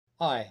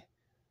Hi,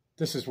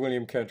 this is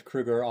William Kent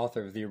Krueger,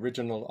 author of the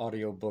original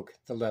audiobook,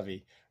 The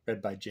LEVEE, read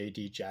by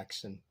J.D.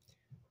 Jackson.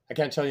 I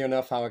can't tell you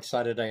enough how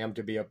excited I am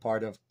to be a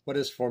part of what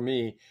is, for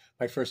me,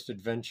 my first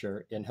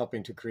adventure in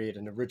helping to create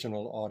an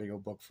original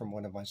audiobook from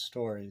one of my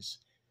stories.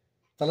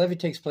 The LEVEE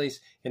takes place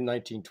in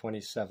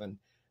 1927,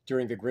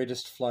 during the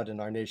greatest flood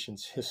in our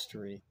nation's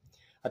history,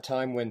 a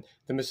time when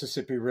the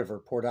Mississippi River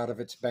poured out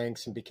of its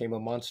banks and became a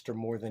monster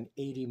more than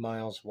 80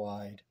 miles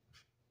wide.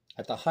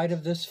 At the height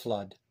of this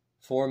flood,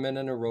 4 men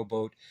in a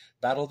rowboat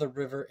battle the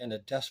river in a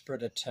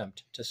desperate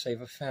attempt to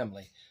save a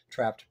family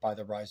trapped by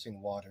the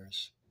rising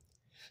waters.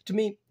 To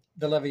me,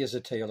 The LEVEE is a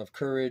tale of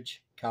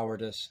courage,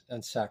 cowardice,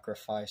 and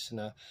sacrifice in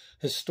a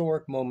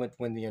historic moment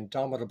when the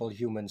indomitable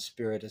human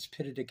spirit is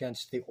pitted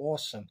against the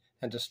awesome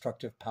and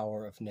destructive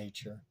power of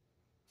nature.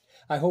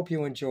 I hope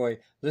you enjoy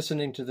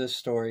listening to this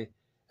story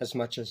as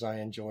much as I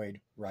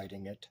enjoyed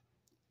writing it.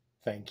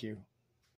 Thank you.